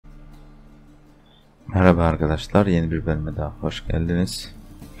Merhaba arkadaşlar, yeni bir bölüme daha hoş geldiniz.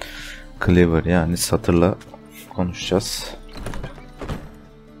 Clever yani satırla konuşacağız.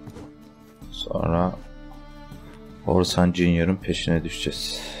 Sonra Orsan Junior'ın peşine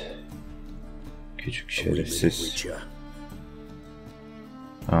düşeceğiz. Küçük şerefsiz.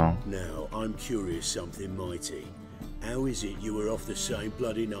 Now I'm curious something mighty. How is it you were off the same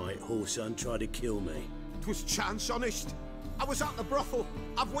bloody night Horsan tried to kill me? 'Twas chance, honest. I was at the brothel.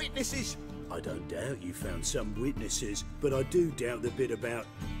 I've witnesses. I don't doubt you found some witnesses, but I do doubt the bit about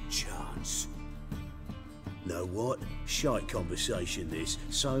chance. Know what? Shite conversation this.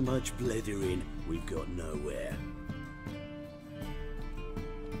 So much blethering, we've got nowhere.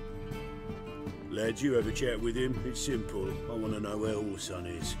 Lad, you have a chat with him. It's simple. I want to know where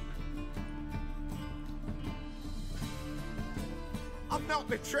Horsan is. I've not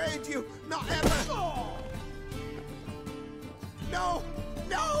betrayed you. Not ever. No!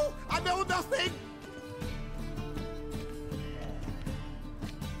 No! I know nothing!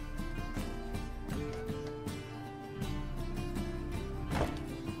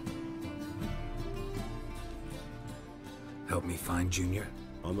 Help me find Junior?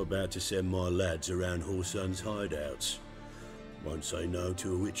 I'm about to send my lads around Horsan's hideouts. Won't say no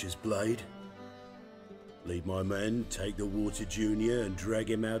to a witch's blade. Lead my men, take the water Junior and drag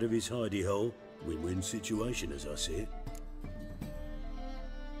him out of his hidey hole. Win-win situation as I see it.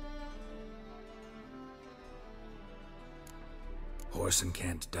 Horsan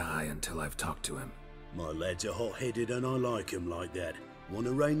can't die until I've talked to him. My lads are hot-headed and I like 'em like that. Want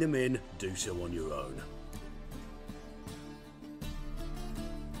to rein them in, do so on your own.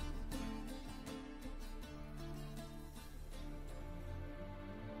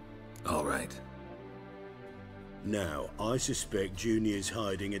 All right. Now, I suspect Junior's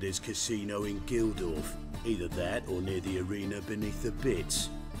hiding at his casino in Gildorf. Either that or near the arena beneath the bits.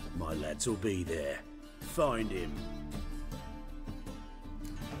 My lads will be there. Find him.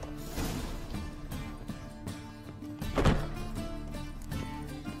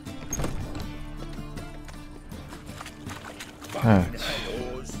 Evet.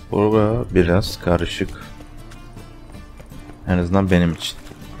 Burada biraz karışık. En azından benim için.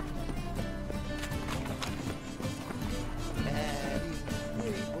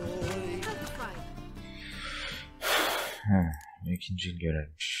 İkinci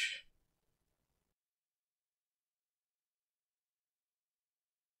görevmiş.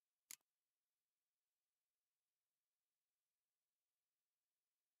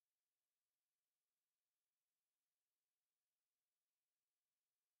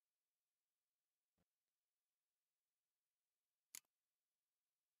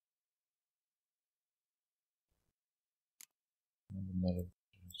 Bunları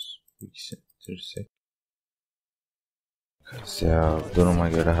ikisini bitirsek. Ya duruma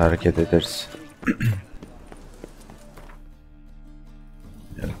göre hareket ederiz.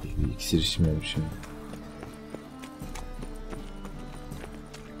 Bir iksir içmiyorum şimdi.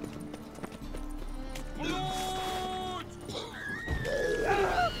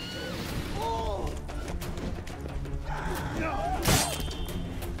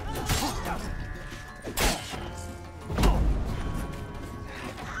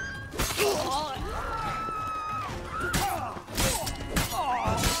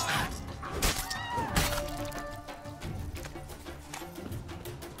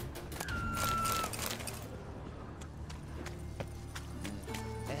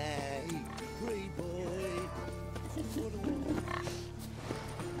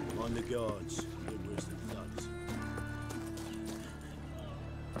 On the guards. Where's the thugs?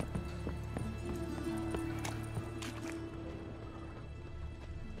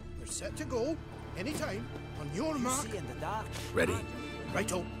 We're set to go. Anytime. On your mark. Ready?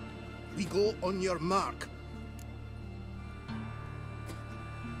 Righto. We go on your mark.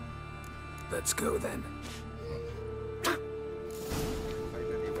 Let's go then.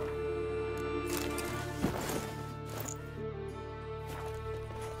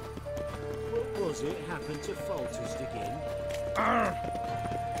 What was it happened to Falters again?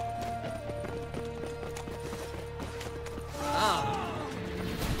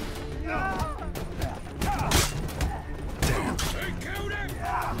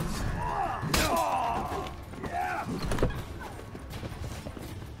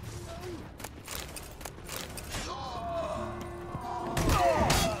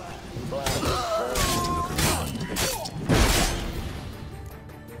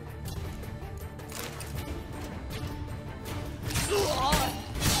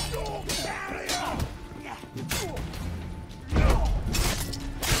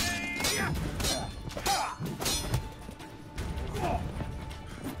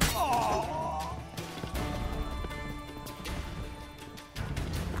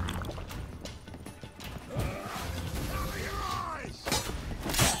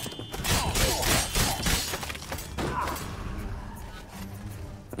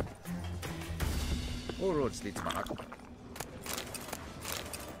 All roads lead to my Hakla.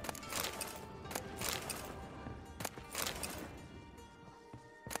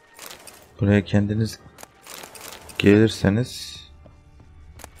 Buraya kendiniz gelirseniz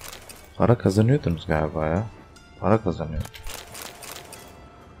para kazanıyordunuz galiba ya. Para kazanıyor.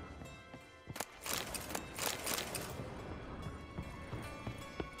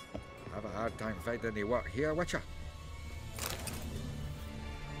 Have a hard time finding any work here, Witcher.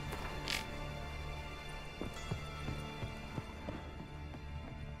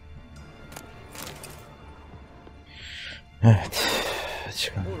 Evet.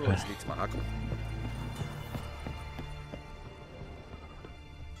 Çıkalım. All roads lead to my Hakla.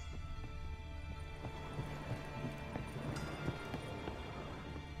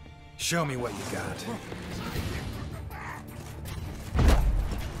 Show me what you got.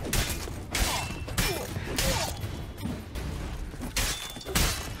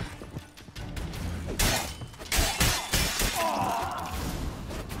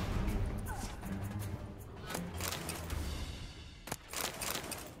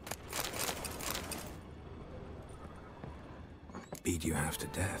 Beat you half to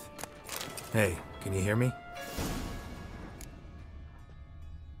death. Hey, can you hear me?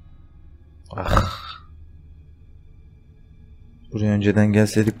 Ah. Buraya önceden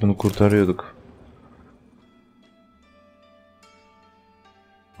gelseydik bunu kurtarıyorduk.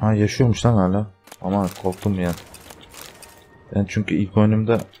 Ha, yaşıyormuş lan hala. Ama korktum ya. Ben çünkü ilk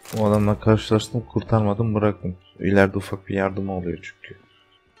oyunumda o adamla karşılaştım, kurtarmadım, bıraktım. İleride ufak bir yardım oluyor çünkü.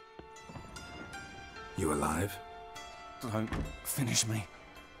 You alive? Don't finish me.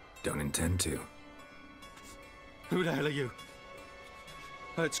 Don't intend to. Who the hell are you?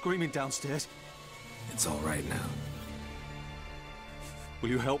 Heard screaming downstairs. It's all right now.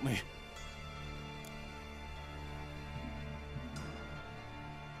 Will you help me?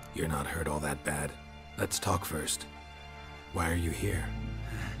 You're not hurt all that bad. Let's talk first. Why are you here?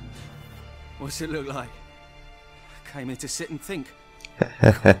 What's it look like? Came here to sit and think.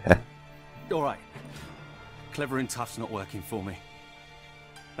 All right. Clever and tough's not working for me.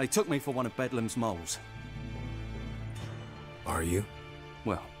 They took me for one of Bedlam's moles. Are you?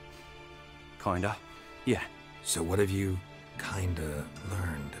 Well, kinda. Yeah. So what have you kinda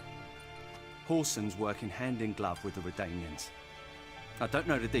learned? Horson's working hand in glove with the Redanians. I don't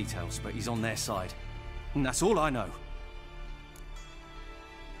know the details, but he's on their side. And that's all I know.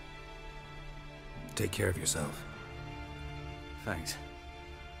 Take care of yourself. Thanks.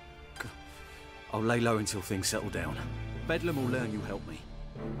 I'll lay low until things settle down. Bedlam will learn you help me.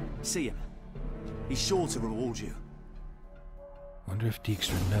 See him. He's sure to reward you. Wonder if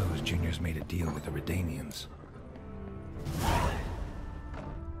Dijkstra knows Junior's made a deal with the Redanians.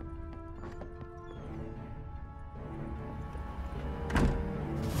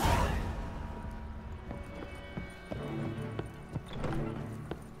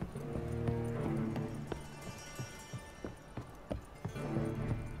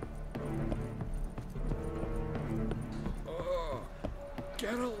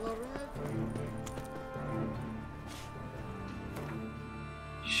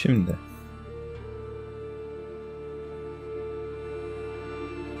 Şimdi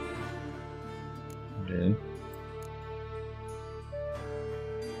Görev.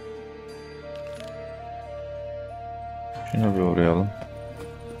 Şuna bir uğrayalım.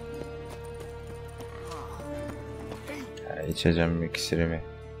 Ya, içeceğim iksirimi.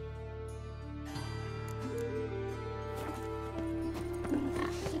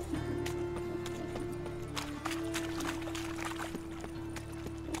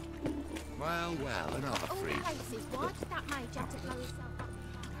 Well, another free.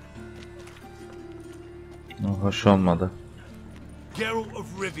 Hoş olmadı. Geralt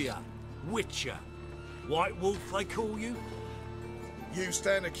of Rivia, Witcher. White Wolf, they call you? You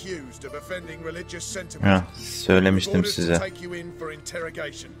stand accused of offending religious Ha, sentiment. söylemiştim Orders to size. take you in for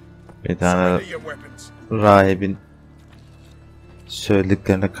interrogation. Bir tane Surrender your weapons. rahibin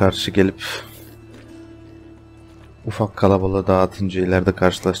söylediklerine karşı gelip ufak kalabalığı dağıtınca ileride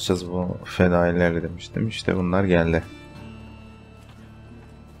karşılaşacağız bu fedailerle demiştim. İşte bunlar geldi.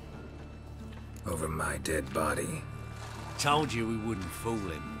 Over my dead body. Told you we wouldn't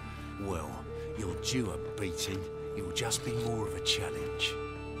fool him. Well, you're due a beating. It'll just be more of a challenge.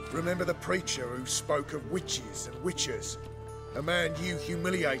 Remember the preacher who spoke of witches and witchers? A man you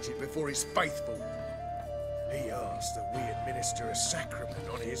humiliated before his faithful. He asked that we administer a sacrament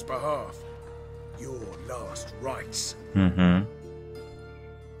on his behalf. Your last rites. Hı.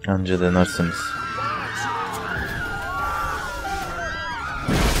 Anca denersiniz.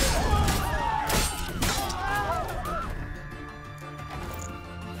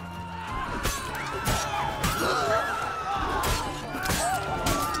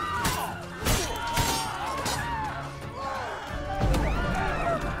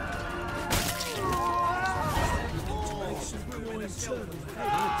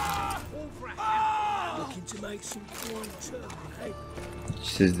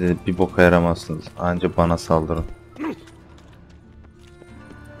 Siz de bir boka yaramazsınız. Anca bana saldırın.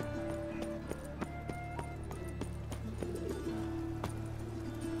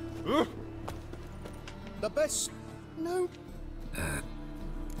 The best. No.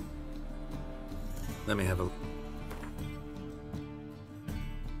 Let me have a...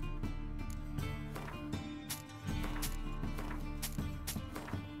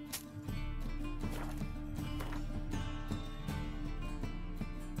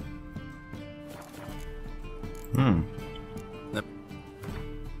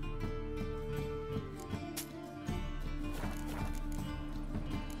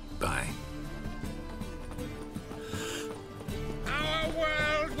 Bye. Our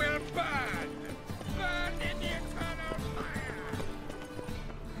world will burn. Burn in the eternal fire.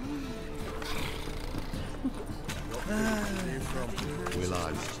 Will I?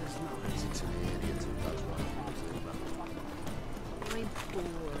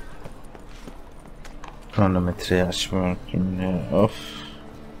 Kronometreyi açmayı unuttum ya. Of.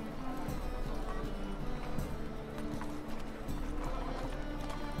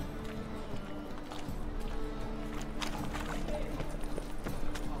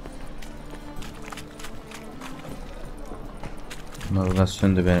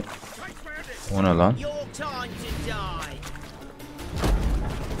 Navigasyon da benim. O ne lan?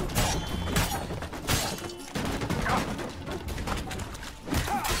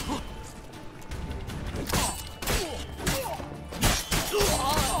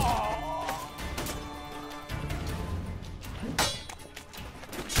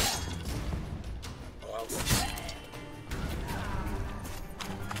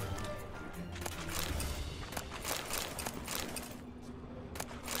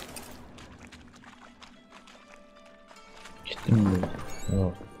 Gittim mi?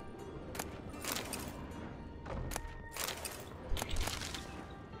 Yok.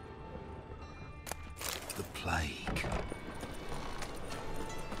 The plague.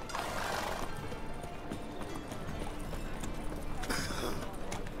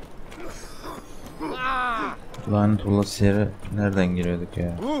 Lanet olası yere nereden giriyorduk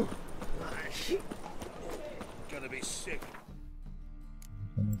ya? Gonna be sick.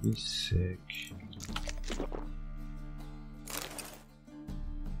 Gonna be sick.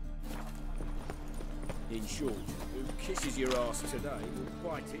 In short, who kisses your ass today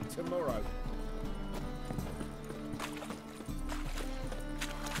will bite it tomorrow.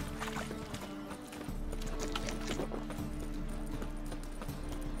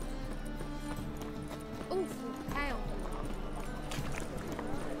 Awful hell.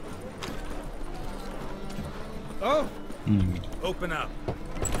 Oh! Open up.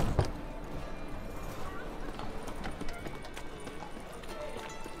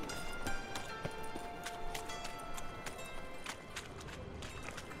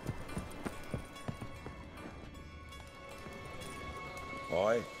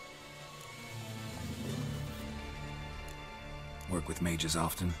 Aye. Work with mages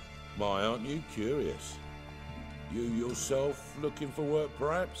often? My, aren't you curious? You yourself looking for work,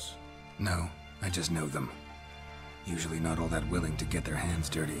 perhaps? No, I just know them. Usually not all that willing to get their hands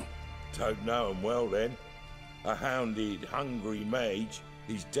dirty. Don't know 'em well, then. A hounded, hungry mage,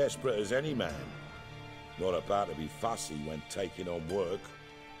 he's desperate as any man. Not about to be fussy when taking on work.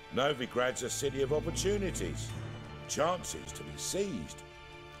 Novigrad's a city of opportunities. Chances to be seized.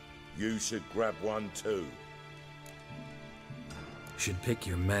 You should grab one too. Should pick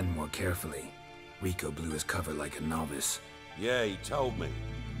your men more carefully. Rico blew his cover like a novice. Yeah, he told me.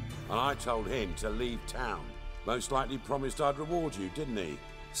 And I told him to leave town. Most likely promised I'd reward you, didn't he?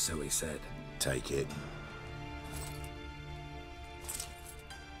 So he said. Take it.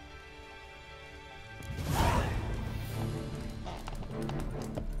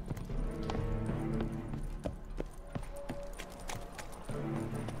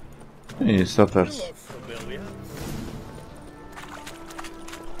 İyi satarız.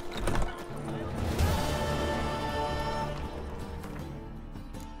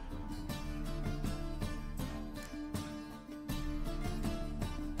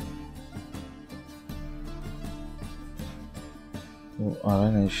 Bu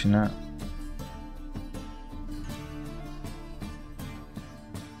arena işine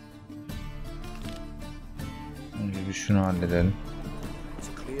önce bir şunu halledelim.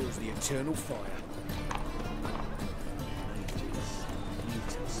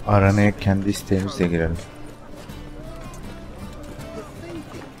 Arenaya kendi isteğimizle girelim.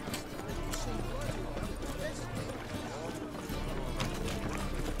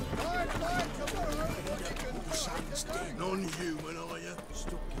 Non-human, are you?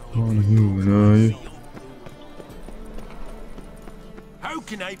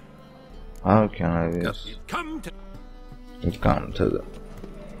 How can I Come to come to the...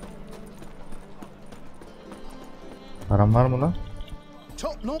 Param var mı lan?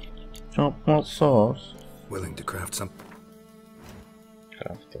 top not Çok mu sauce? Willing to craft some?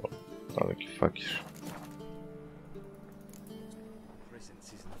 Craft o. Tabii ki fakir.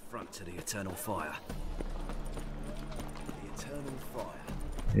 Presence is the front to the eternal fire. The eternal fire.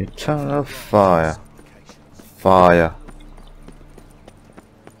 Eternal fire. Fire.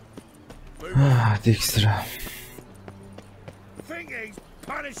 Dik sıra. think he's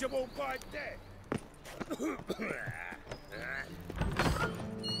punishable by death.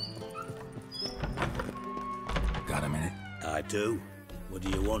 Got a minute? I do. What do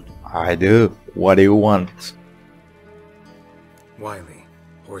you want? I do. What do you want? Wiley,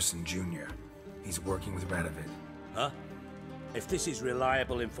 Horson Jr. He's working with Radovid. Huh? If this is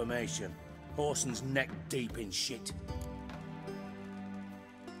reliable information, Horson's neck deep in shit.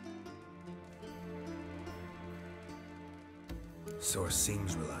 Source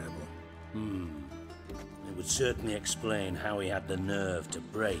seems reliable. It would certainly explain how he had the nerve to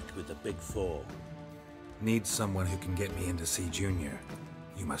break with the Big Four. Need someone who can get me in to see Junior.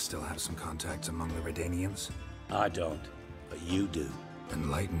 You must still have some contacts among the Redanians. I don't, but you do.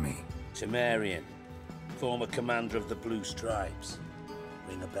 Enlighten me. Temerian, former commander of the Blue Stripes.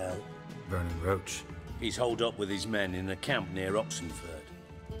 Ring a bell? Vernon Roach. He's holed up with his men in a camp near Oxenford.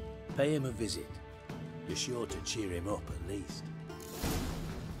 Pay him a visit. You're sure to cheer him up at least.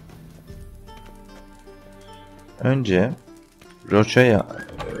 Önce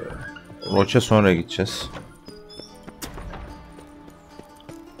Roach'a sonra gideceğiz.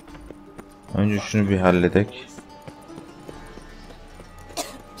 Önce şunu bir halledek.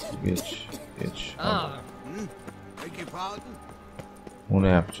 Geç. Bunu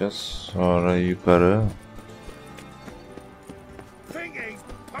yapacağız. Sonra yukarı.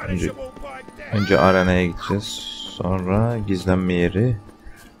 Önce arenaya gideceğiz. Sonra gizlenme yeri.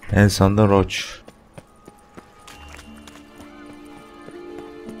 En sonunda Roach.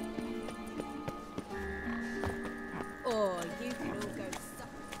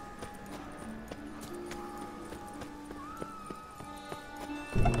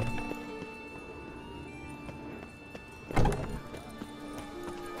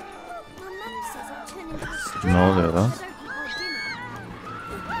 Ne oluyor lan?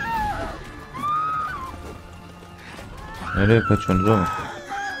 Nereye kaçıyorsunuz oğlum?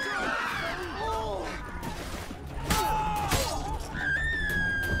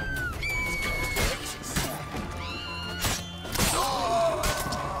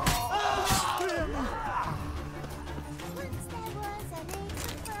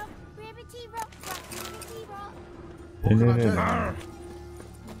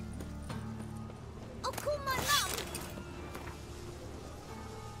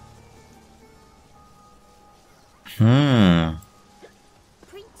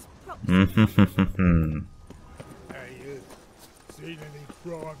 Hey, you seen any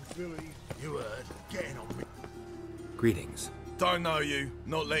crime, Philly? You heard? Getting on me. Greetings. Don't know you,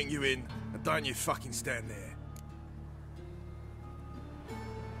 not letting you in, and don't you fucking stand there.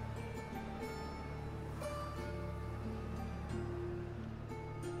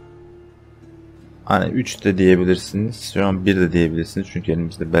 Hani 3 de diyebilirsiniz. Şu an 1 de diyebilirsiniz. Çünkü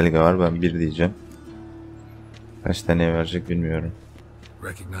elimizde belge var. Ben 1 diyeceğim. Kaç tane verecek bilmiyorum.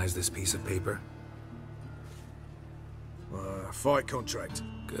 Recognize this piece of paper? Fight contract.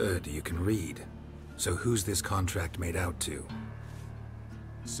 Good, you can read. So who's this contract made out to?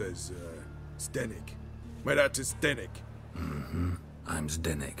 Says, Zdenek. Made out to Zdenek. I'm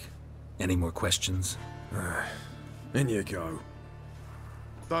Zdenek. Any more questions? In you go.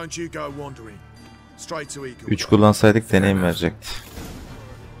 Don't you go wandering. Straight to Eagle. 3 kullansaydık deneyim verecekti.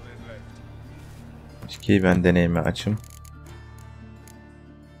 2'yi ben deneyimi açım.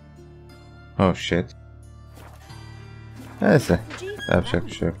 Oh shit. Neyse. Yapacak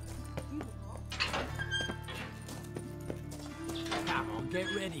bir şey yok. Come on,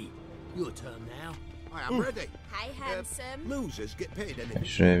 get ready. Your turn now. I am ready. Hey, handsome. Losers get paid anything.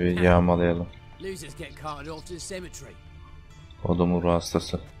 Şuraya bir yağmalayalım. Losers get carted off to the cemetery. Odumun ruh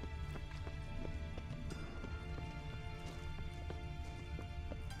hastası.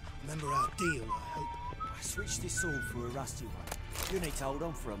 Remember our deal, I hope. I switched this sword for a rusty one. You need to hold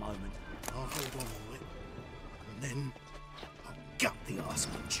on for a moment. I'll hold on a bit. And then I'll gut the arse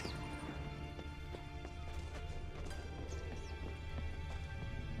munch.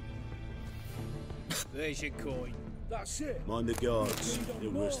 There's your coin. That's it. Mind the guards. They're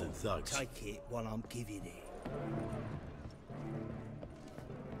worse than thugs. Take it while I'm giving it.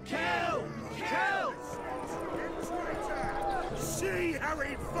 how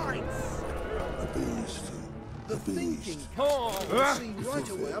he fights. The thinking see right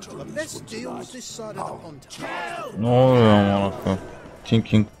away up to the best deals this side of the pond. Ne oluyor aman akım?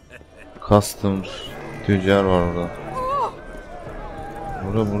 Thinking Customs tüccar var orada.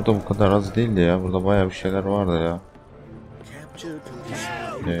 Burada bu kadar az değildi ya. Burada bayağı bir şeyler vardı ya.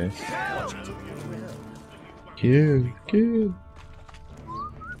 Evet. Gel.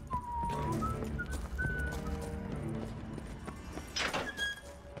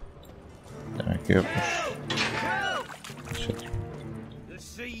 Demek ki yokmuş.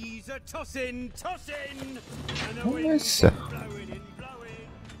 Neyse.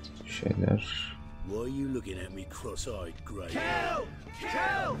 Şeyler. Why are you looking at me cross-eyed, Grey?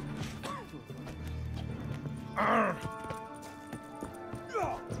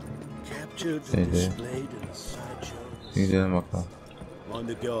 Captured and displayed in a sideshow. Gidelim bakalım. Mind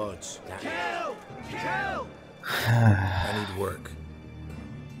the guards. I need work.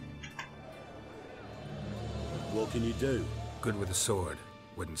 What can you do? Good with a sword.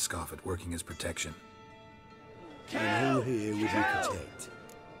 Wouldn't scoff at working as protection. And who here would you protect?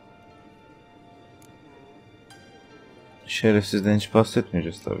 Şerefsizden hiç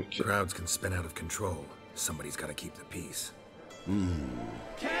bahsetmeyeceğiz tabii ki. Crowds can spin out of control. Somebody's got to keep the peace.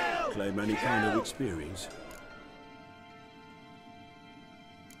 Claim any kind of experience?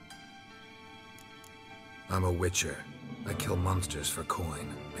 I'm a witcher. I kill monsters for coin.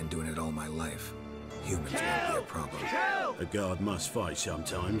 Been doing it all my life. Humans won't be a problem. A guard must fight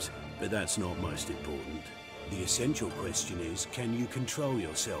sometimes, but that's not most important. The essential question is, can you control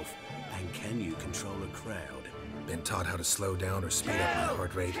yourself? And can you control a crowd? Been taught how to slow down or speed up my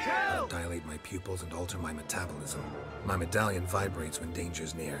heart rate, how to dilate my pupils and alter my metabolism. My medallion vibrates when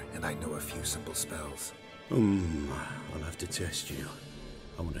danger's near, and I know a few simple spells. I'll have to test you.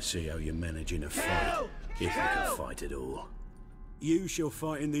 I want to see how you manage in a fight, if you can fight at all. You shall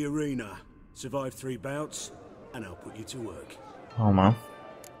fight in the arena, survive 3 bouts, and I'll put you to work. Tamam.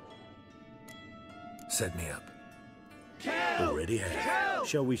 Set me up. Already have.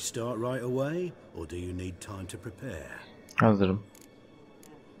 Shall we start right away, or do you need time to prepare? Hazırım.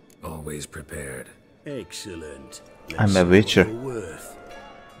 Always prepared. Excellent. I'm a witcher. Worth.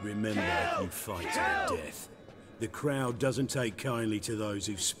 Remember, you fight to the death. The crowd doesn't take kindly to those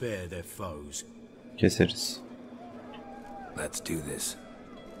who spare their foes. Keseriz. Let's do this.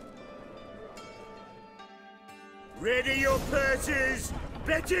 Ready your purses!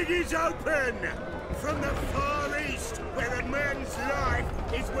 Betting is open! From the far east, where a man's life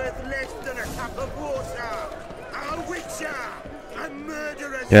is worth less than a cup of water! A witcher! A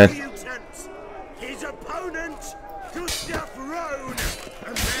murderous mutant! His opponent, Gustav Rohn!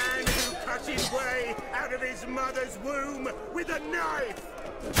 A man who cut his way out of his mother's womb with a knife!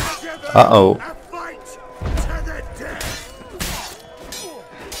 Uh-oh. A fight to the death!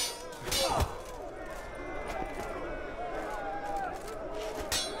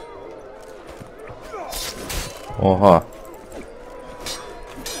 Oha.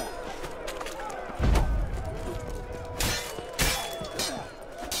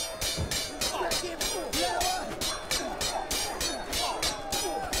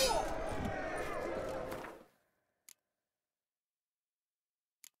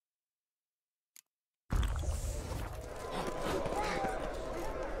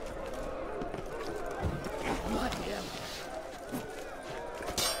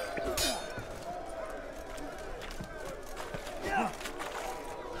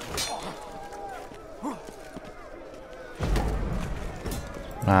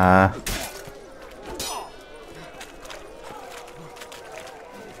 Ah.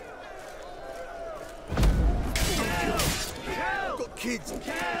 Got kids! You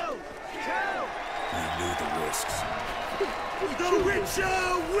knew the risks. The Witcher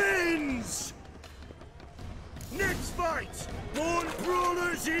wins! Next fight! Born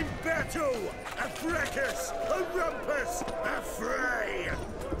brawlers in battle! A fracas! A rumpus! A fray!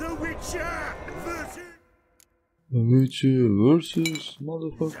 The Witcher versus... Witcher versus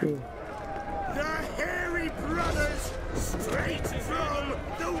motherfucker. The Hairy Brothers, straight from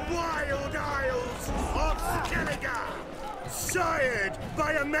the wild isles of Skellige! Sired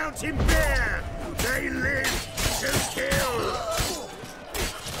by a mountain bear, they live to kill!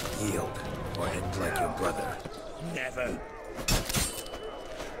 Yield, or end like your brother. Never!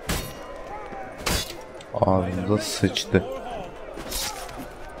 Ağzında sıçtı.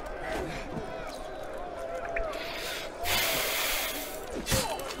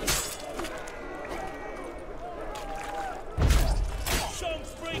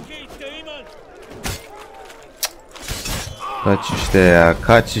 Kaç işte ya,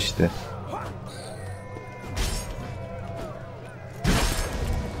 kaç işte.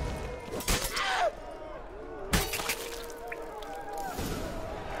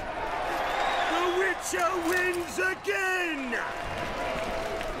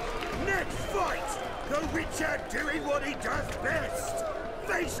 Fight! The Witcher doing what he does best!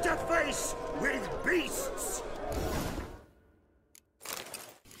 Face to face with beasts!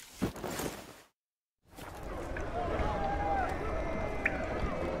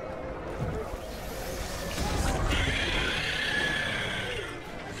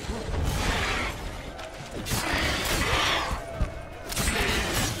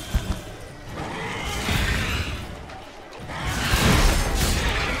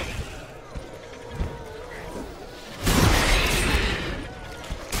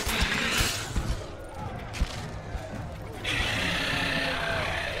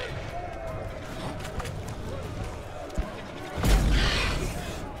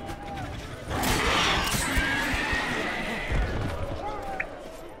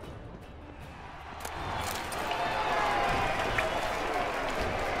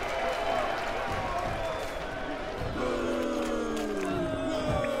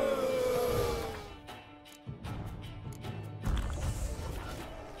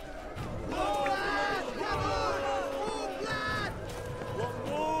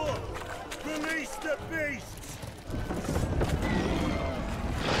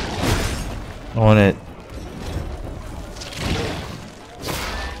 O ne?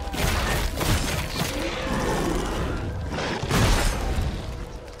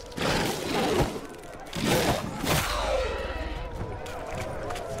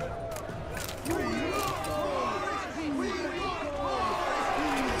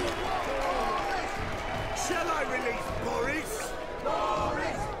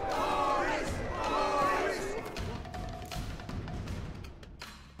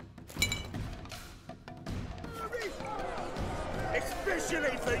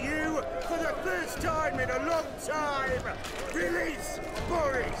 Especially for you, for the first time in a long time, release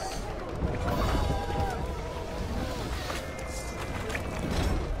Boris!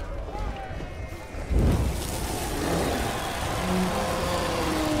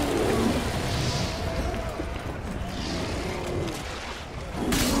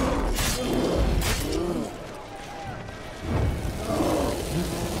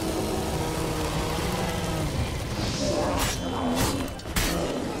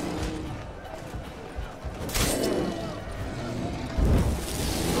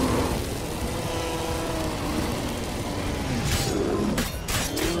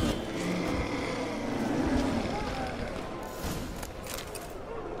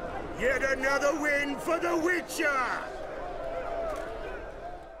 Yet another win for the Witcher!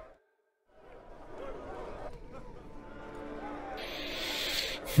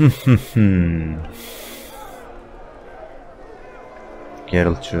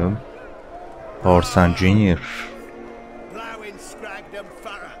 Geralt'cığım. Orsan Junior. Blowing Scragdom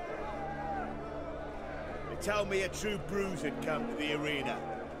Farah. They told me a true bruise had come to the arena.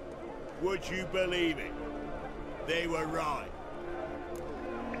 Would you believe it? They were right.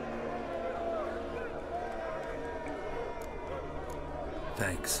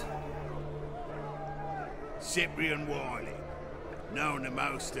 Thanks. Cyprian Wiley, known the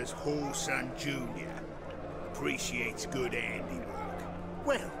most as Whoreson Jr., appreciates good handiwork.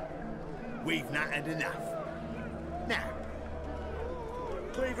 Well, we've nattered enough. Now,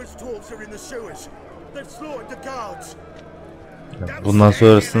 Cleaver's tools are in the sewers. They've slaughtered the guards. Bundan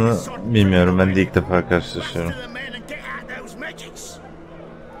sonrasını bilmiyorum. Ben de ilk defa karşılaşıyorum.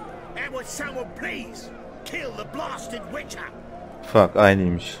 Fuck,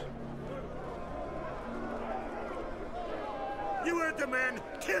 aynıymış. You heard the man.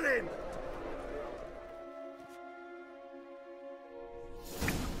 Kill him.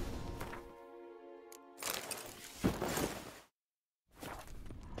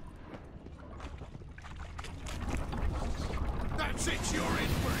 That's it, you're in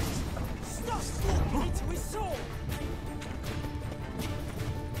for it. Stop walking into his sword.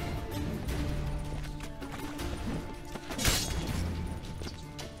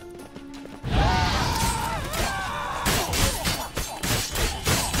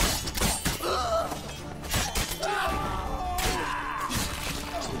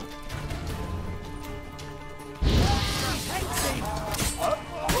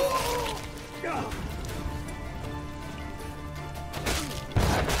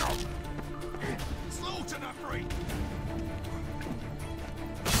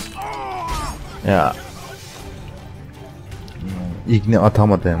 Ya. İğne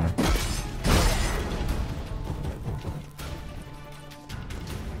atamadı hemen.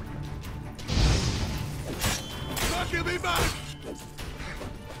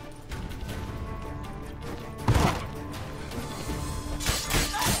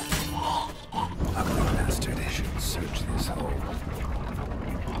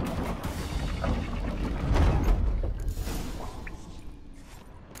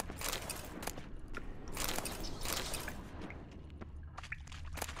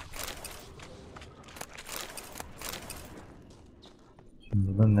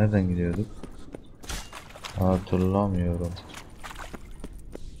 Buradan nereden gidiyorduk? Hatırlamıyorum.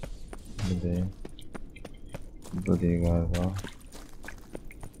 Bu değil. Bu da değil galiba.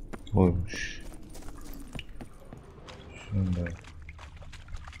 Oymuş. Şimdi.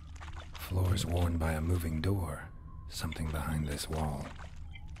 Floor is worn by a moving door. Something behind this wall.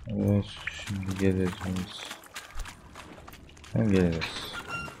 Evet, şimdi geliriz. Hem geliriz.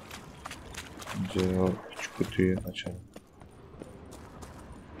 Önce o küçük kutuyu açalım.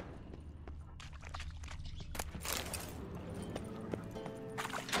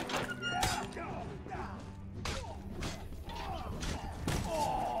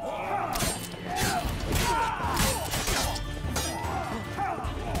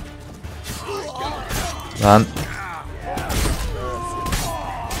 Lan.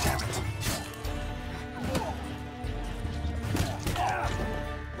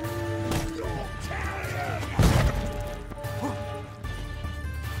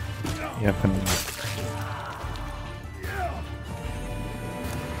 Yakın.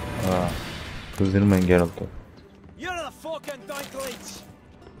 Kızdırmayın Geralt'ı. You're the fucking dinklage!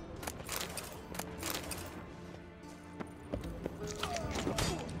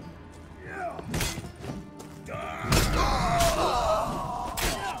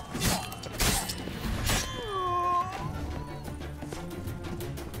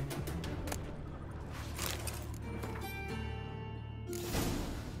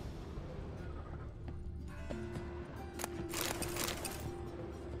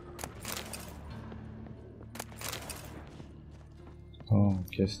 Tamam,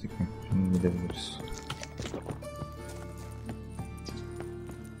 kestik mi? Şimdi gidebiliriz.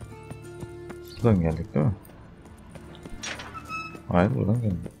 Buradan geldik değil mi? Hayır, buradan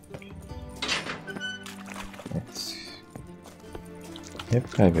geldik. Evet.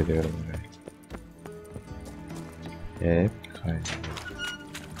 Hep kaybediyorum burayı. Hep kaybediyorum.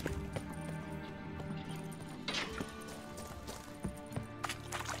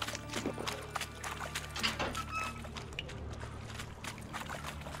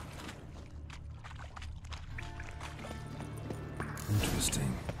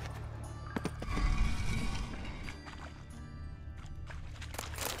 Interesting.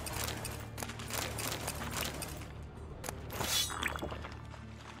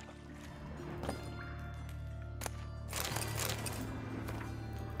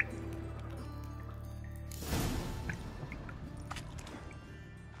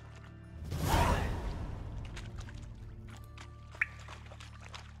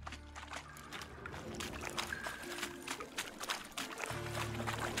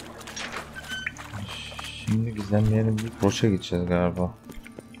 Şimdi gizlenmeyelim, bir boşa gideceğiz galiba.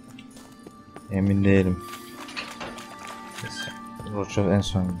 Emin değilim. Roça en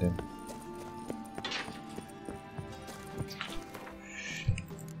son gidelim.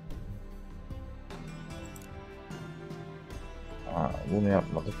 Bunu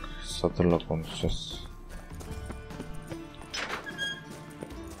yapmadık. Satırla konuşacağız.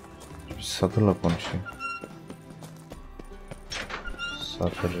 Bir satırla konuşayım.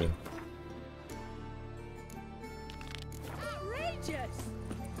 Satır.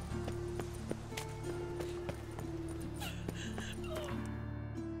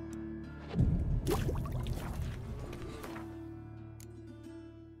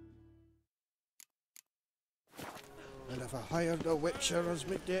 And if I hired a witcher as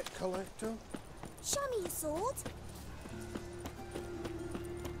my debt collector? Show me your sword.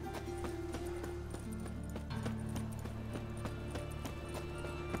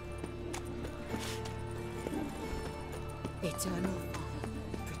 Eternal fire,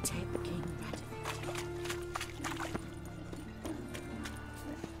 protect King Radovich.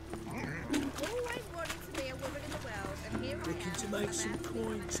 Always wanted to be a woman in the world, and here Looking to make some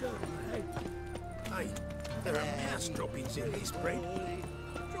coin too, eh? Hey, there are mouse droppings in this bread.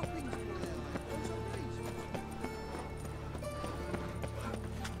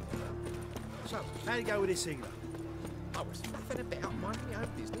 So, how you go with this England? I was faffing about minding my own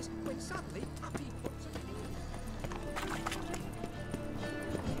business when suddenly Tuppy puts it in.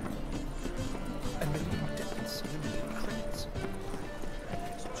 And then you dance in the credits.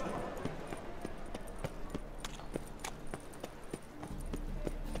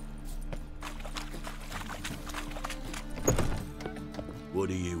 What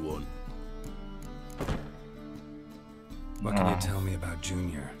do you want? What can you tell me about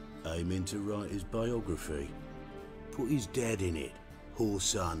Junior? Aiming to write his biography. Put his dad in it.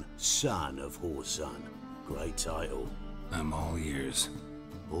 Horson, son of Horson. Great title. I'm all ears.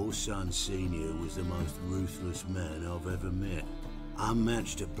 Horson Sr. was the most ruthless man I've ever met.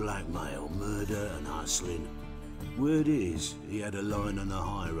 Unmatched at blackmail, murder and hustling. Word is, he had a line on the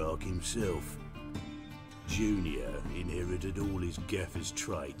hierarchy himself. Junior inherited all his gaffer's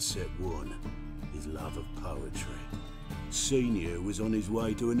traits except one, his love of poetry. Senior was on his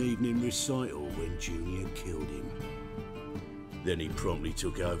way to an evening recital when Junior killed him. Then he promptly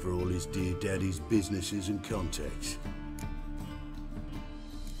took over all his dear daddy's businesses and contacts.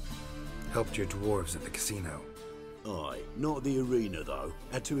 Helped your dwarves at the casino. Aye, not the arena though.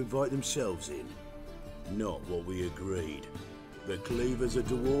 Had to invite themselves in. Not what we agreed. The Cleaver's a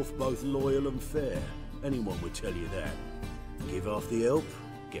dwarf, both loyal and fair. Anyone would tell you that. Give half the help,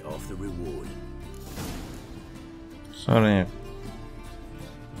 get half the reward. Sorun yok.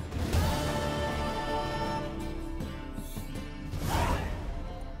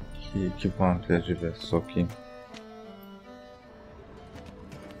 İki puan tecrübe sokayım.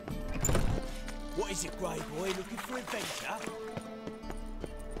 What is it, Grey Boy? Looking for adventure?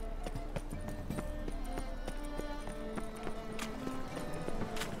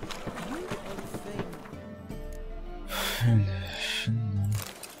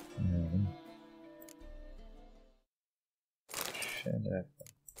 Şöyle.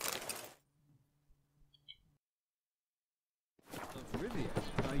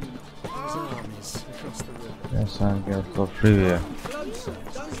 Yes, I'm going for Rivia.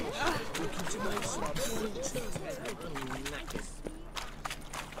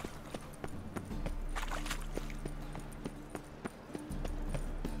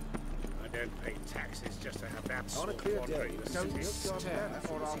 Taxes just to have that sort of wandering the city,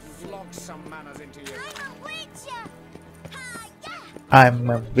 or I'll flog some manners into you. I'm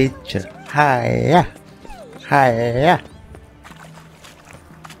a witcher. Hiya. Hiya.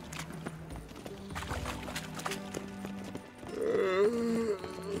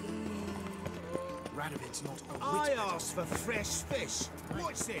 Radovid's not a witch. I asked for fresh fish.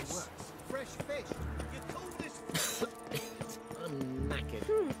 What's this? Fresh fish. You call this? I'm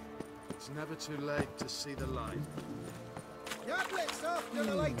knackered. It's never too late to see the light. Yablets after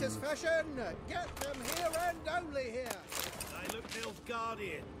the latest fashion. Get them here and only here. I look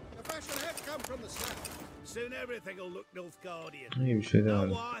Nilfgaardian. The fashion has come from the south. Soon everything will look Nilfgaardian. İyi bir şey Know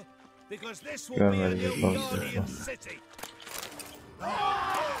demedim. why? Because this will be a Görmedim, Nilfgaardian city.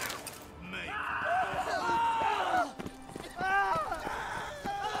 Me.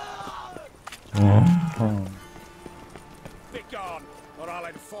 Be gone, or I'll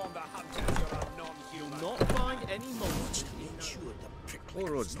inform the hunters you're a non-human. You'll not find any more. All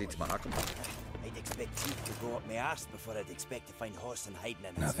roads lead to Mahakam. I'd expect teeth to go up my arse before I'd expect to find Horson hiding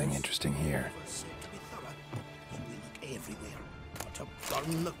in his Nothing house. interesting here. To be thorough, and we look everywhere. Not to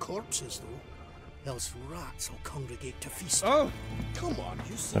burn the corpses, though. Else rats will congregate to feast. Oh, come on,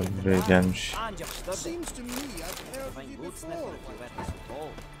 you see. Tabii buraya gelmiş. And you're stubborn. Seems to me I've heard Find you gold sniffer before. if you went this ball.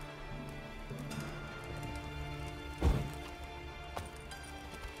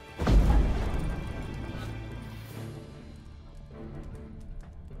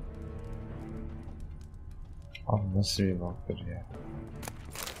 Abi nasıl bir baktır ya.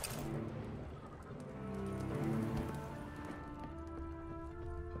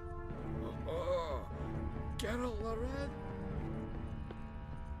 Geralt the Red?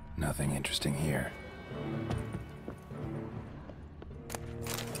 Nothing interesting here.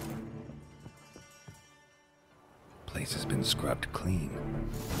 Place has been scrubbed clean.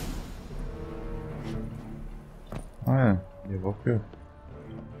 Aynen. Bir bakıyor.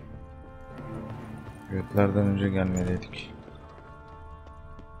 Göklerden önce gelmeliydik.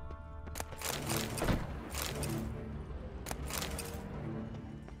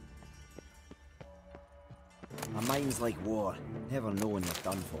 A mind's like war, never know when you're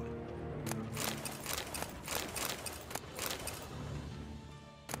done for.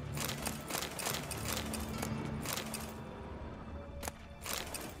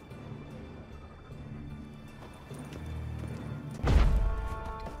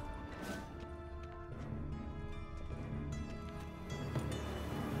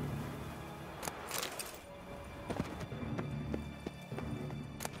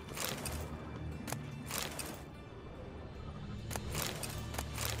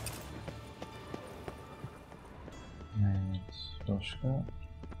 Başka?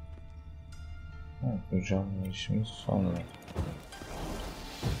 Evet, hocam işimiz sonra.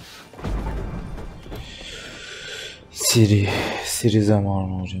 Siri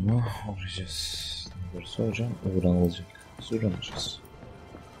zamanı hocama uğrayacağız. Doğrusu hocam uğranılacak. Uğranacağız.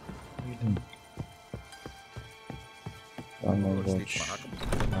 Uyudum. Tamam boş.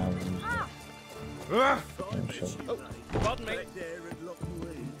 Pardon me.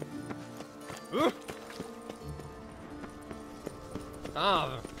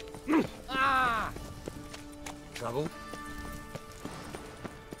 Ah! Ah! Trouble?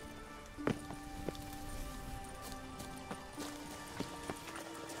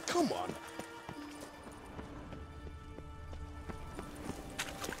 Come on.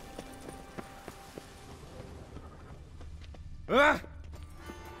 Ah!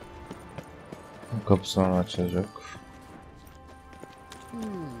 Kapı sonra açılacak.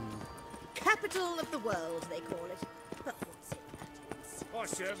 Capital of the world, they call it. But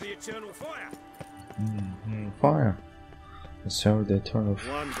what's it that is? I serve the eternal fire. Fire. Serve the eternal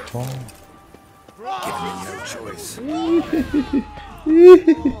fire. Give me no choice.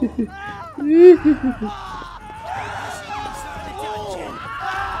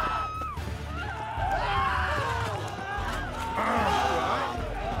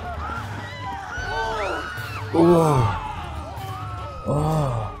 Oh.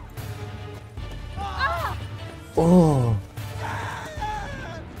 Oh. Oh.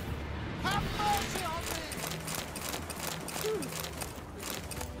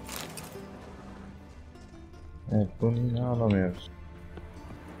 Evet, bunu yine alamıyoruz.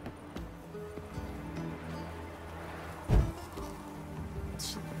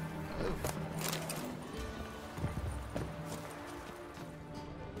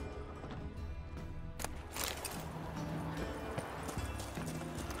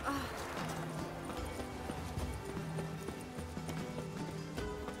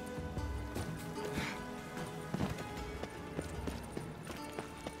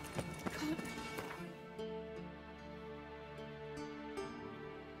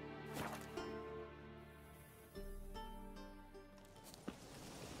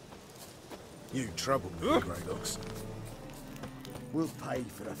 You troubled me, Grey Looks. We'll pay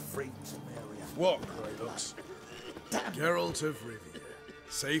for the freaks of area. What, Grey Looks? Geralt of Rivia,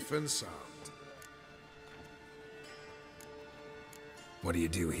 safe and sound. What do you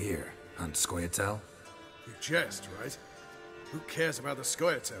do here? Hunt Scoia'tael? You jest, right? Who cares about the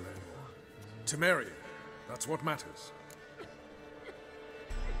Scoia'tael anymore? Temeria, that's what matters.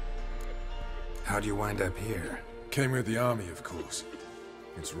 How'd you wind up here? Came with the army, of course.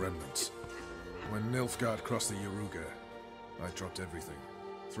 Its remnants. When Nilfgaard crossed the Yaruga, I dropped everything.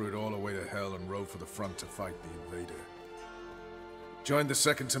 Threw it all away to hell and rode for the front to fight the invader. Joined the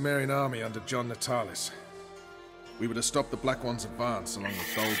Second Temerian army under John Natalis. We were to stop the Black One's advance along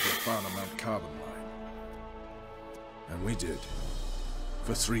the Dol-Grafana Mount Carbon line. And we did.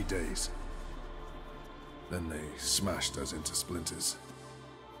 For 3 days. Then they smashed us into splinters.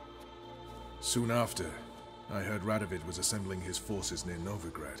 Soon after, I heard Radovid was assembling his forces near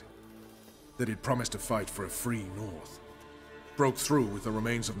Novigrad. That he'd promised to fight for a free North. Broke through with the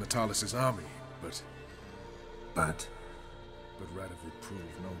remains of Natalis' army, but Radovid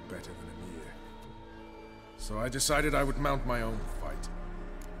proved no better than Emir. So I decided I would mount my own fight.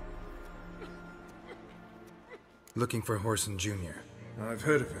 Looking for Whoreson Jr. I've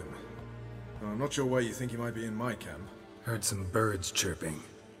heard of him. I'm not sure why you think he might be in my camp. Heard some birds chirping.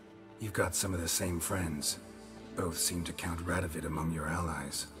 You've got some of the same friends. Both seem to count Radovid among your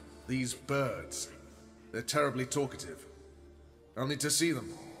allies. These birds. They're terribly talkative. I'll need to see them.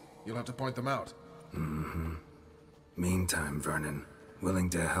 You'll have to point them out. Mm-hmm. Meantime, Vernon, willing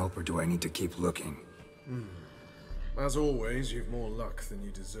to help or do I need to keep looking? As always, you've more luck than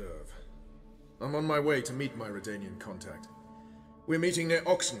you deserve. I'm on my way to meet my Redanian contact. We're meeting near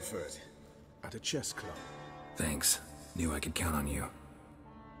Oxenford, at a chess club. Thanks. Knew I could count on you.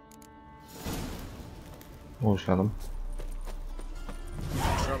 Buluşalım.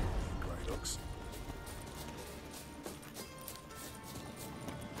 Trouble, Grey Looks.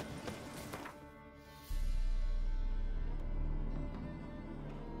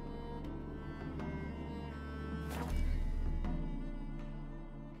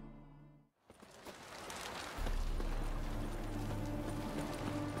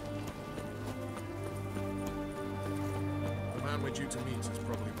 The man we're due to meet is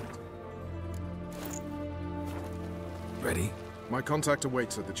probably waiting. Ready? My contact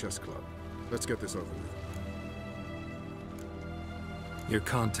awaits at the chess club. Let's get this over with. Your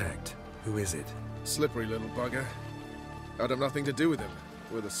contact. Who is it? Slippery little bugger. I'd have nothing to do with him,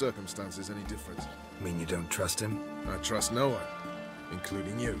 were the circumstances any different. Mean you don't trust him? I trust no one,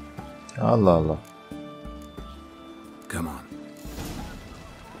 including you. Allah Allah. Come on.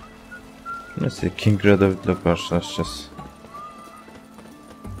 Neyse, King Radovid'le karşılaşacağız.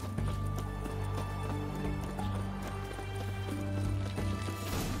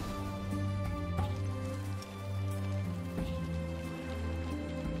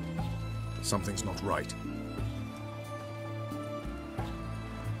 Something's not right.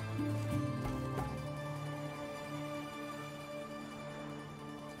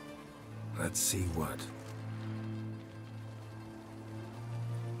 Let's see what.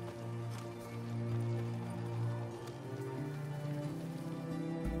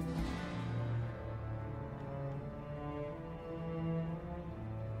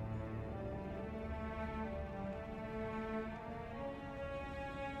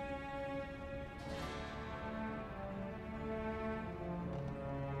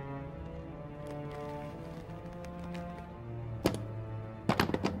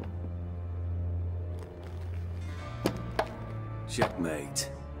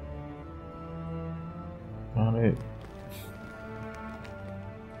 Checkmate. Yani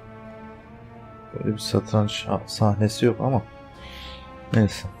böyle bir satranç sahnesi yok ama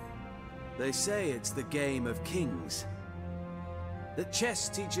neyse. They say it's the game of kings. That chess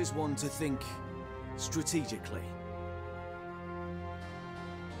teaches one to think strategically.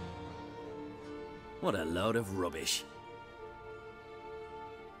 What a load of rubbish.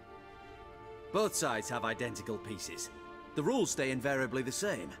 Both sides have identical pieces. The rules stay invariably the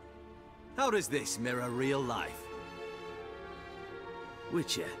same. How does this mirror real life?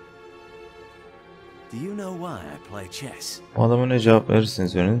 Witcher, do you know why I play chess? O adama ne cevap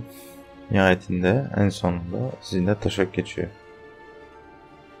verirsiniz önün nihayetinde en sonunda sizinle taşak geçiyor.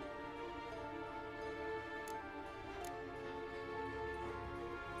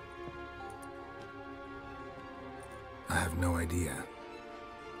 I have no idea.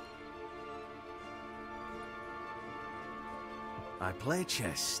 I play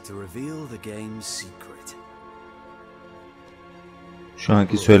chess to reveal the game's secret. Şu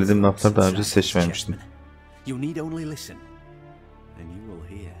anki söylediğim lafları daha önce seçmemiştim. You need only listen, and you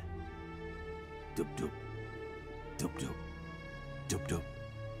will hear. Dub dub, dub dub, dub dub.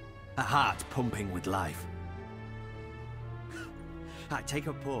 A heart pumping with life. I take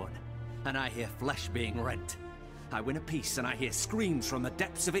a pawn, and I hear flesh being rent. I win a piece, and I hear screams from the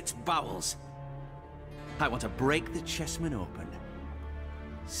depths of its bowels. I want to break the chessmen open,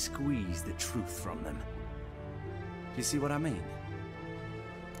 squeeze the truth from them. Do you see what I mean?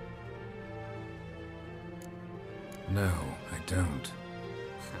 No, I don't.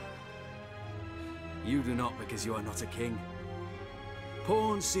 You do not because you are not a king.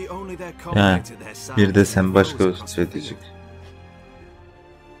 Pawns see only their Ya comrades at their side. bir de sen başka ötecek.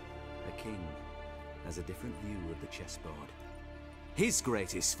 A king has a different view of the chessboard. His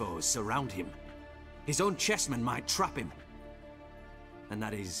greatest foes surround him. His own chessmen might trap him. And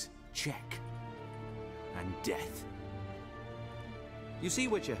that is check and death. You see,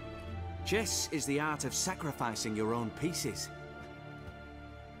 Witcher, chess is the art of sacrificing your own pieces.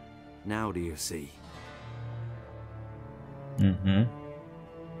 Now do you see? Mm-hmm.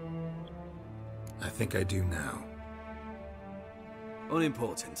 I think I do now.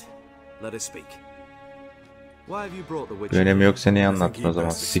 Unimportant. Let us speak. Why have you brought the Witcher? Bir önemi yoksa niye anlattın o zaman?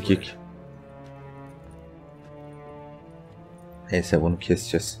 Sikik. Neyse bunu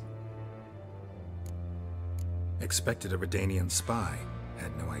keseceğiz. Expected a Redanian spy.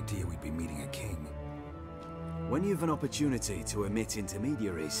 Had no idea we'd be meeting a king. When you've an opportunity to omit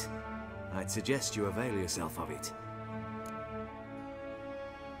intermediaries, I'd suggest you avail yourself of it.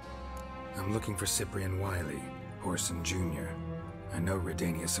 I'm looking for Cyprian Wiley, Horson Jr. I know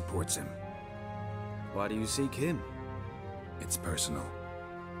Redania supports him. Why do you seek him? It's personal.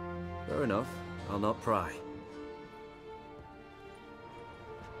 Fair enough. I'll not pry.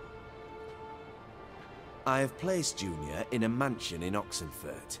 I have placed Junior in a mansion in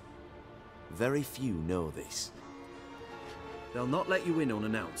Oxenfurt. Very few know this. They'll not let you in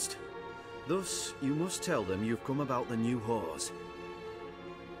unannounced. Thus, you must tell them you've come about the new whores.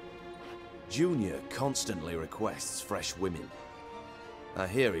 Junior constantly requests fresh women. I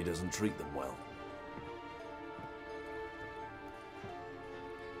hear he doesn't treat them well.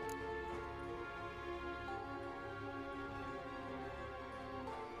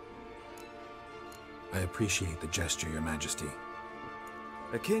 I appreciate the gesture, Your Majesty.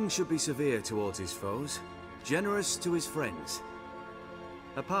 A king should be severe towards his foes, generous to his friends.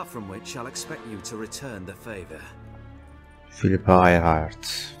 Apart from which, I'll expect you to return the favor. Philip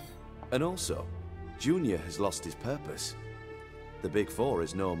Earhart. And also, Junior has lost his purpose. The Big Four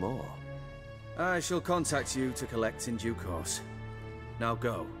is no more. I shall contact you to collect in due course. Now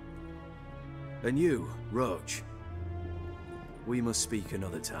go. And you, Roach. We must speak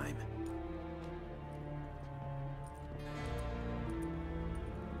another time.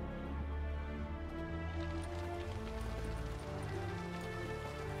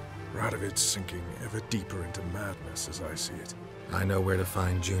 Radovid's sinking ever deeper into madness as I see it. I know where to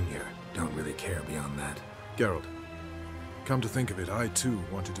find Junior. Don't really care beyond that. Geralt, come to think of it, I too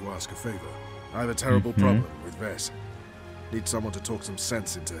wanted to ask a favor. I have a terrible problem with Vess. Need someone to talk some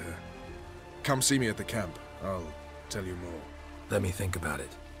sense into her. Come see me at the camp. I'll tell you more. Let me think about it.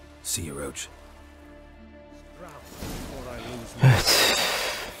 See you, Roach.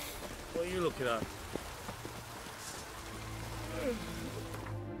 What are you looking at?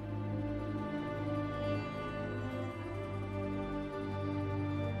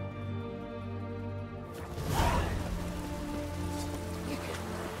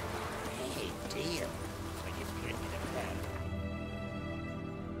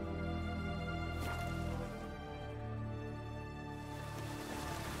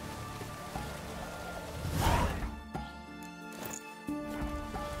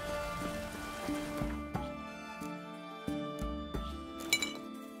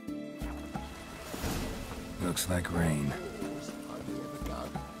 Looks like rain.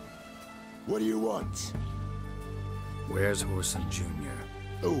 What do you want? Where's Horson Jr.?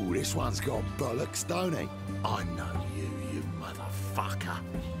 Oh, this one's got bollocks, don't he? I know you, you motherfucker.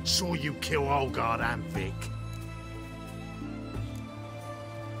 Saw you kill Olgard and Vic.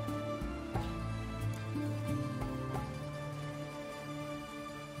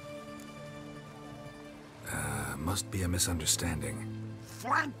 Must be a misunderstanding.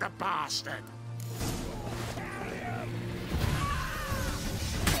 Flank the bastard!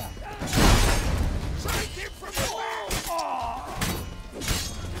 Take him from the back!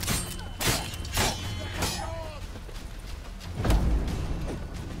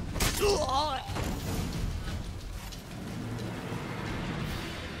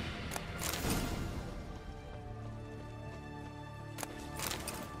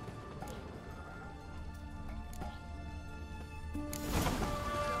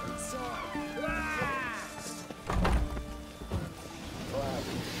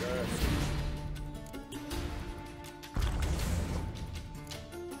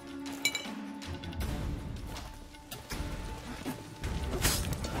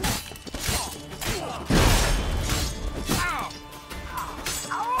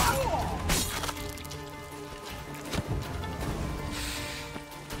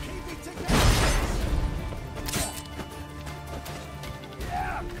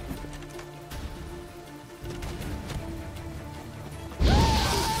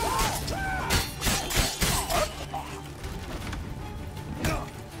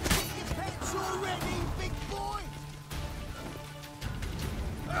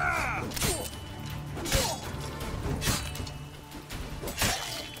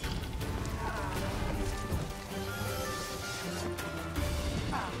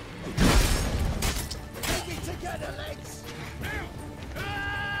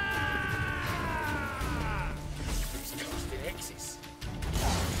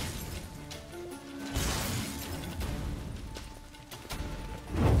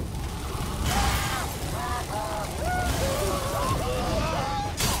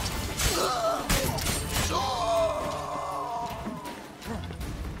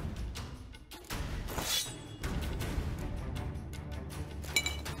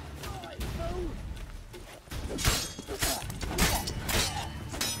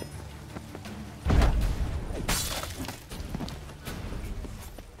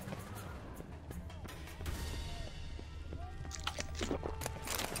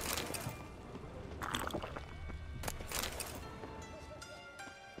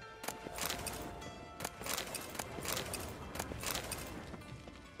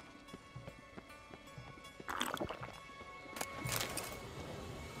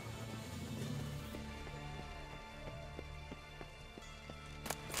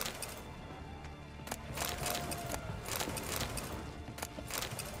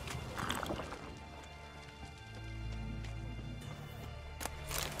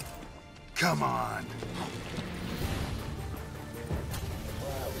 Come on.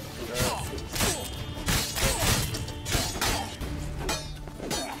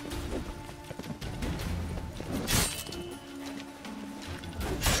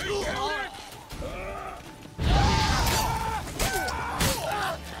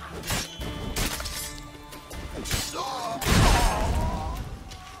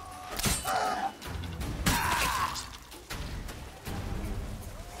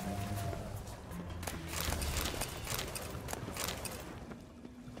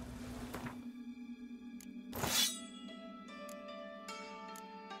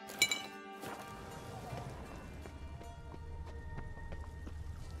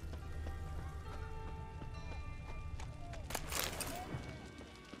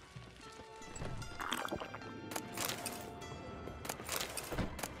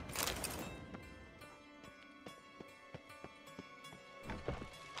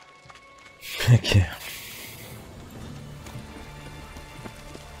 Peki.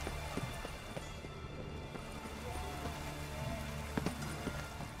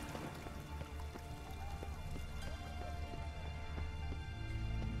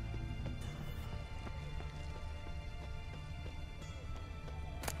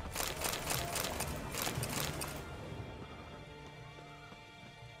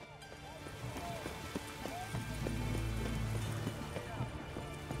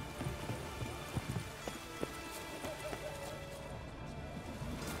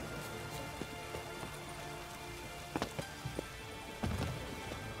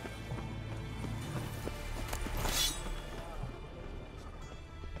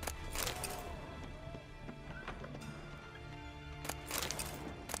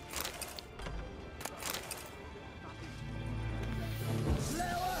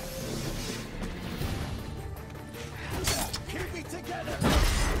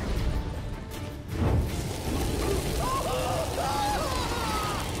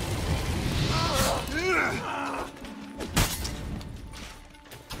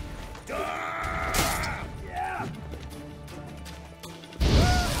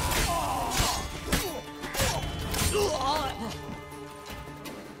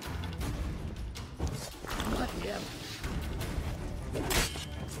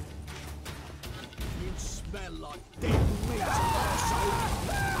 smell like dead meat, arsehole.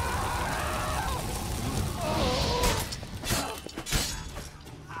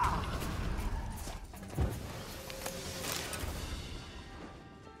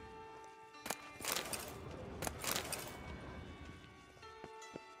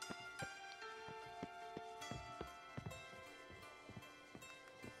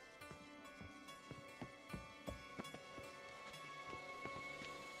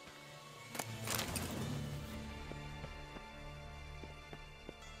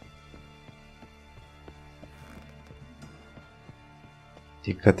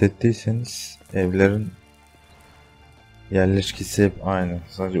 Dikkat ettiyseniz evlerin yerleşkisi hep aynı.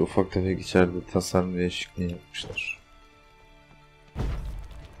 Sadece ufak tefek içeride tasarım değişikliği yapmışlar.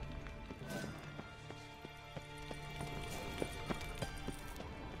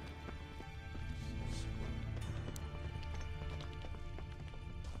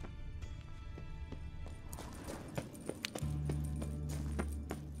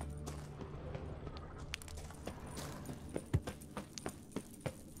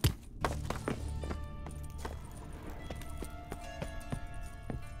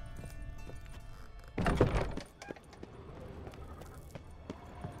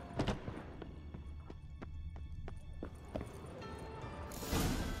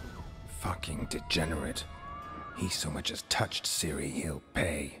 Fucking degenerate. He so much as touched Ciri, he'll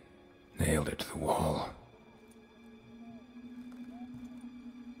pay. Nailed her to the wall.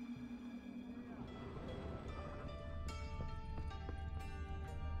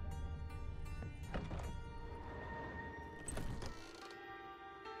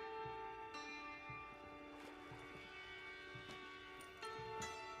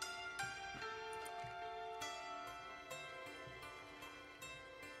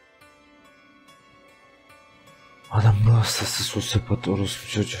 Adam bu hastası sosyopat orospu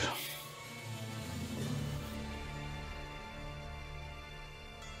çocuğu.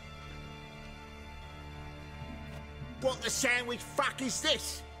 What the sandwich fuck is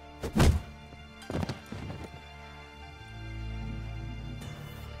this?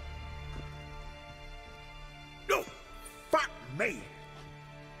 No! Fuck me!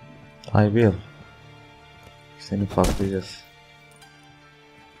 I will. Seni patlayacağız.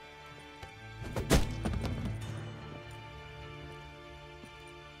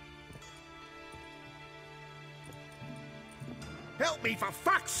 Help me for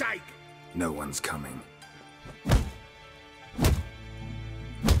fuck's sake! No one's coming.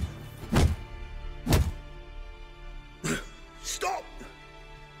 Stop!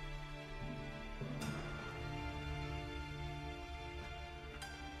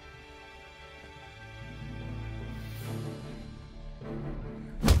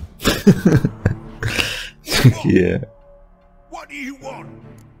 Çok iyi ya. What do you want?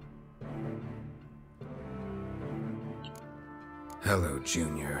 Hello,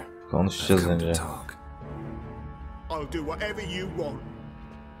 Junior. Konuşacağız Come to önce. talk. I'll do whatever you want.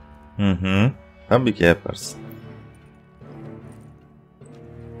 Hı. Tabii ki yaparsın.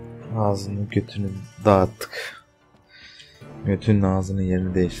 Ağzını götünü dağıttık. Götünün ağzının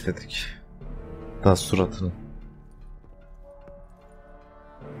yerini değiştirdik. Daha suratını.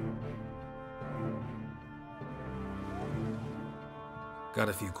 Got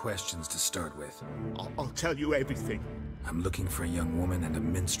a few questions to start with. I'll tell you everything. I'm looking for a young woman and a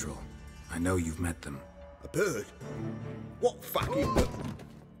minstrel. I know you've met them. A bird? What fucking bird?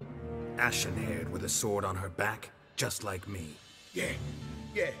 Ashen-haired with a sword on her back, just like me. Yeah.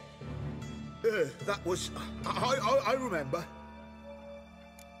 That was... I remember.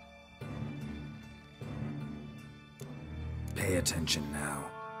 Pay attention now.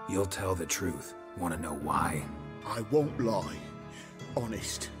 You'll tell the truth. Want to know why? I won't lie.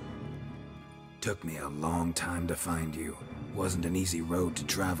 Honest. Took me a long time to find you. Wasn't an easy road to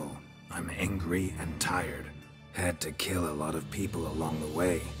travel. I'm angry and tired. Had to kill a lot of people along the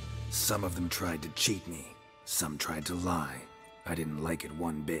way. Some of them tried to cheat me. Some tried to lie. I didn't like it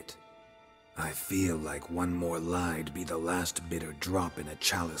one bit. I feel like one more lie'd be the last bitter drop in a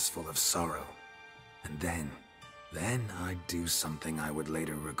chalice full of sorrow. And then I'd do something I would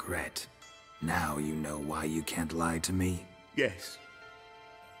later regret. Now you know why you can't lie to me? Yes.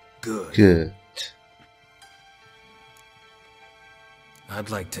 Good. I'd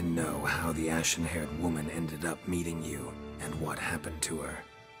like to know how the ashen-haired woman ended up meeting you, and what happened to her.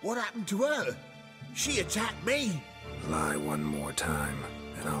 What happened to her? She attacked me. Lie one more time,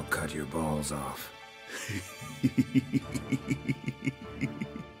 and I'll cut your balls off.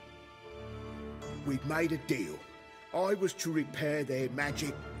 We'd made a deal. I was to repair their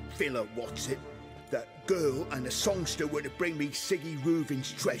magic filler, that girl and the songster were to bring me Siggy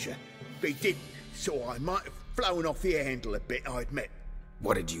Reuven's treasure. They didn't. so I might have flown off the handle a bit, I admit.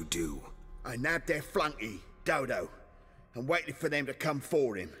 What did you do? I nabbed their flunky, Dodo, and waited for them to come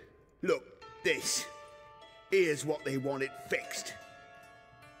for him. Look, this. Here's what they wanted fixed.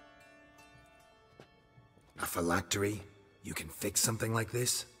 A phylactery? You can fix something like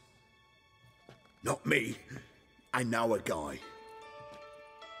this? Not me. I know a guy.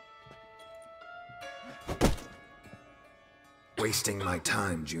 Wasting my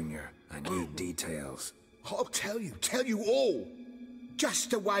time, Junior. I need details. I'll tell you all.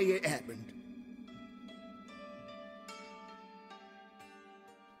 Just the way it happened.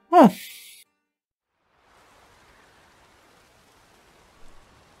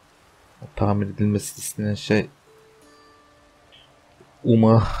 Tamir edilmesi istenen şey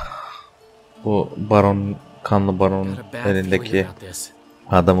Uma, bu baron, kanlı baronun elindeki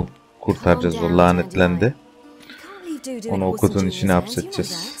adamı kurtaracağız. O lanetlendi. Onu o kutun içine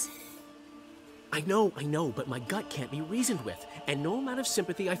hapsedeceğiz. I know, but my gut can't be reasoned with, and no amount of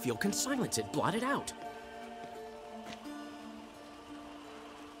sympathy I feel can silence it, blot it out.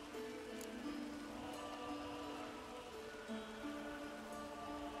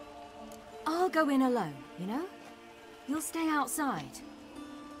 I'll go in alone, you know? You'll stay outside.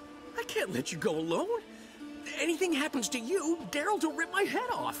 I can't let you go alone. Anything happens to you, Daryl'll rip my head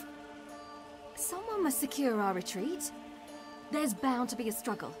off. Someone must secure our retreat. There's bound to be a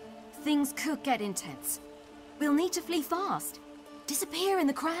struggle. Things could get intense. We'll need to flee fast. Disappear in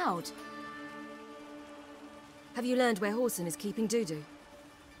the crowd. Have you learned where Horson is keeping Dudu?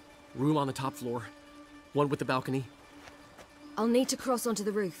 Room on the top floor. One with the balcony. I'll need to cross onto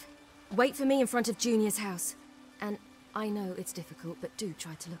the roof. Wait for me in front of Junior's house. And I know it's difficult, but do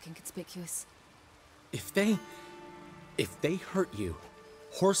try to look inconspicuous. If they hurt you,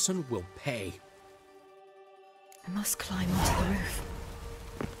 Horson will pay. I must climb onto the roof.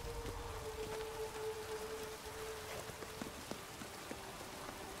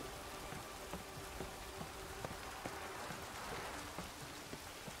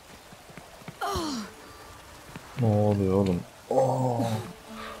 Ne oluyor oğlum?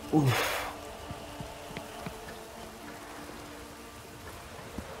 Uf.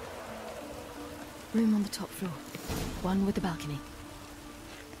 Room on the top floor. One with the balcony.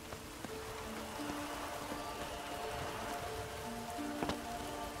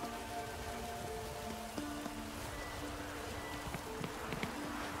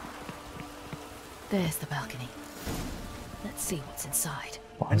 There's the balcony. Let's see what's inside.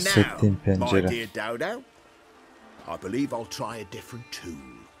 Bahsettiğim pencere. My dear Dodo, I believe I'll try a different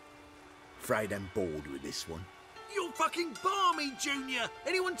tool. Afraid I'm bored with this one. You're fucking balmy, Junior.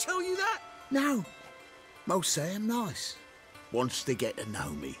 Anyone tell you that? No. Most say I'm nice. Wants to get to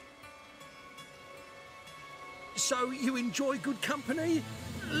know me. So you enjoy good company?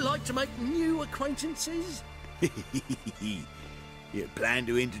 Like to make new acquaintances? You plan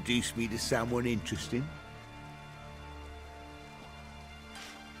to introduce me to someone interesting?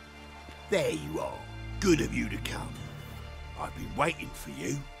 There you are. Good of you to come. I've been waiting for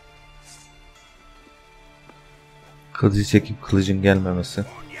you. Kılıcı çekip kılıcın gelmemesi.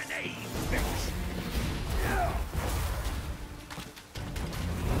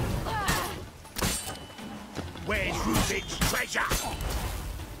 Where's Rubik's treasure?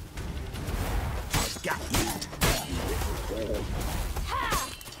 I've got you.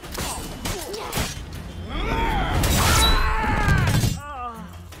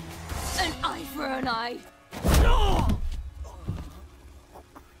 An eye for an eye.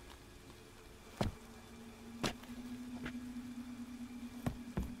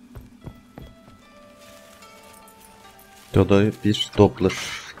 Dodo'yu bir Doppler.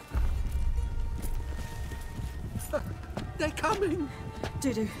 They're coming.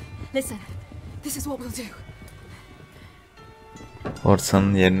 Dudu, listen. This is what we'll do.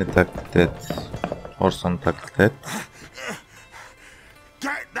 Horson'un yerini taklit et. Horson'u taklit et.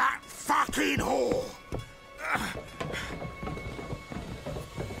 Get that fucking whore!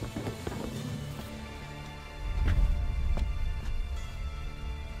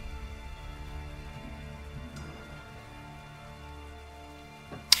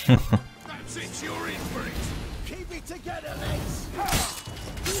 That's it, you're in for it. Keep it together, lads.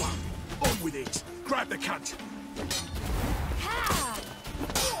 On with it! Grab the cunt!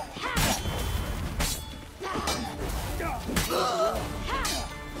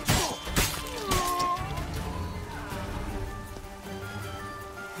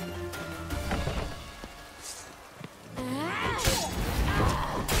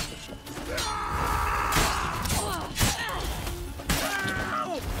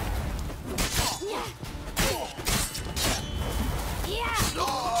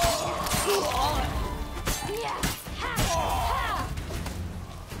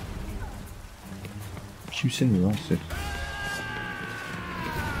 Kimsin lan sen?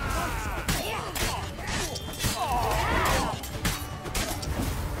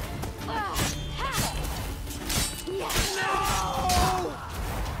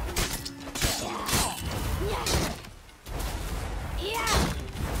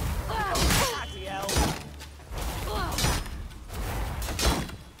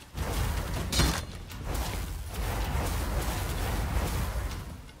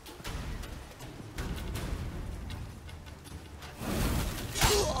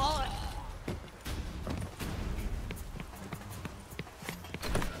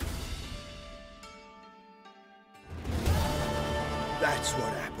 That's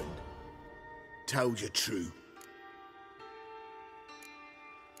what happened. Told you true.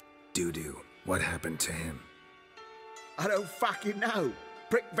 Doo-doo, what happened to him? I don't fucking know.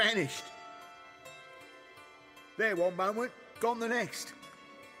 Prick vanished. There one moment, gone the next.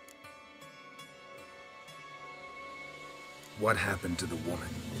 What happened to the woman?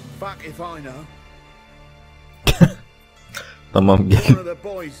 Fuck if I know. Tamam gel. One of the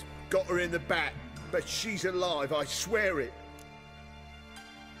boys got her in the back, but she's alive, I swear it.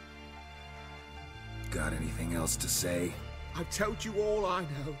 Got anything else to say? I've told you all I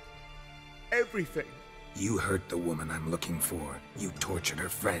know. Everything. You hurt the woman I'm looking for. You tortured her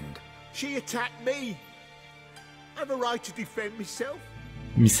friend. She attacked me. I have a right to defend myself.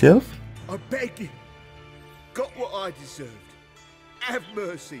 Myself? I beg you. Got what I deserved. Have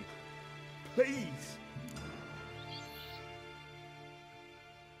mercy. Please.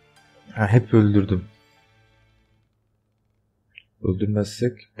 Ha, hep öldürdüm.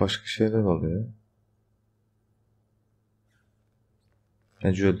 Öldürmezsek başka şeyler oluyor.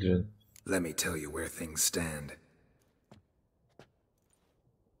 Bence öldürelim. Let me tell you where things stand.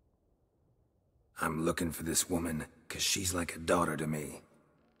 I'm looking for this woman because she's like a daughter to me.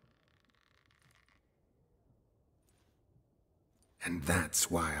 And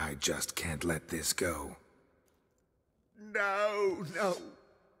that's why I just can't let this go. No, no.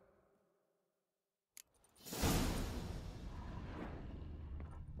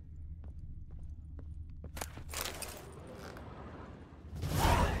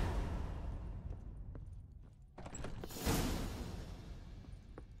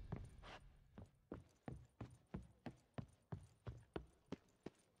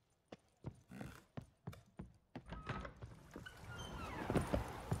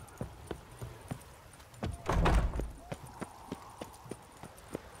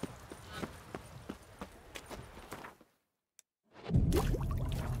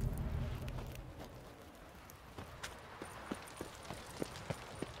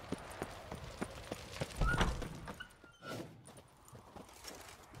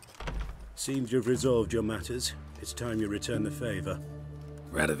 Seems you've resolved your matters. It's time you return the favor.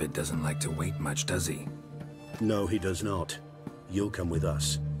 Radovid doesn't like to wait much, does he? No, he does not. You'll come with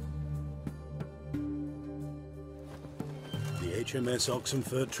us. The HMS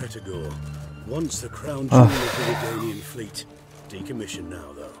Oxenford Tretogor. Once the crown jewel of the Lidanian fleet. Decommissioned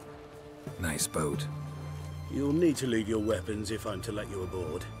now, though. Nice boat. You'll need to leave your weapons if I'm to let you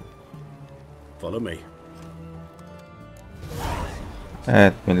aboard. Follow me.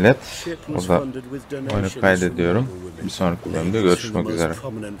 Evet millet, o da oyunu kaydediyorum. Bir sonraki bölümde görüşmek üzere.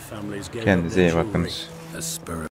 Kendinize iyi bakınız.